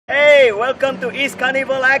Hey, welcome to East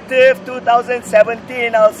Carnival Active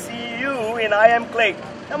 2017. I'll see you in IMklik.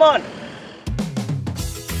 Come on.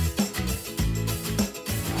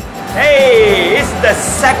 Hey, it's the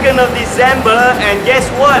 2nd of December and guess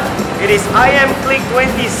what? It is IMklik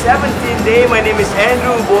 2017 day. My name is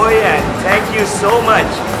Andrew Boy and thank you so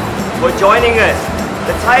much for joining us.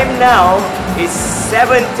 The time now is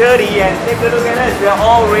 7:30 and take a look at us. We are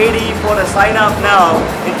all ready for the sign up now.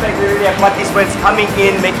 In fact, we already have participants coming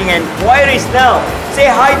in, making inquiries now. Say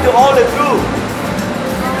hi to all the crew.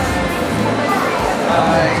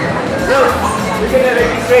 So, look at the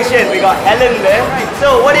registration. We got Helen there.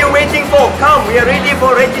 So, what are you waiting for? Come, we are ready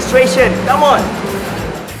for registration. Come on.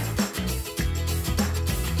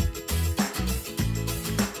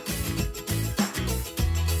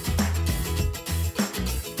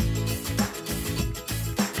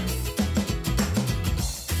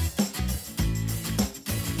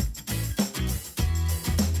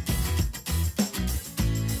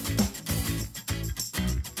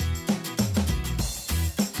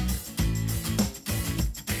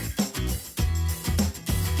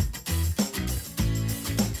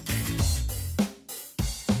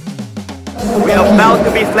 We are about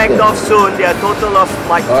to be flagged off soon. There are a total of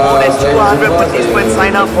like more than 200 participants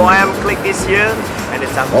signed up for IMklik this year, and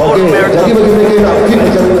it's a whole marathon.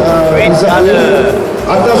 Great other.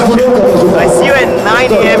 I see you at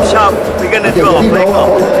 9 AM sharp. We're gonna do our flag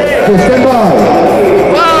off.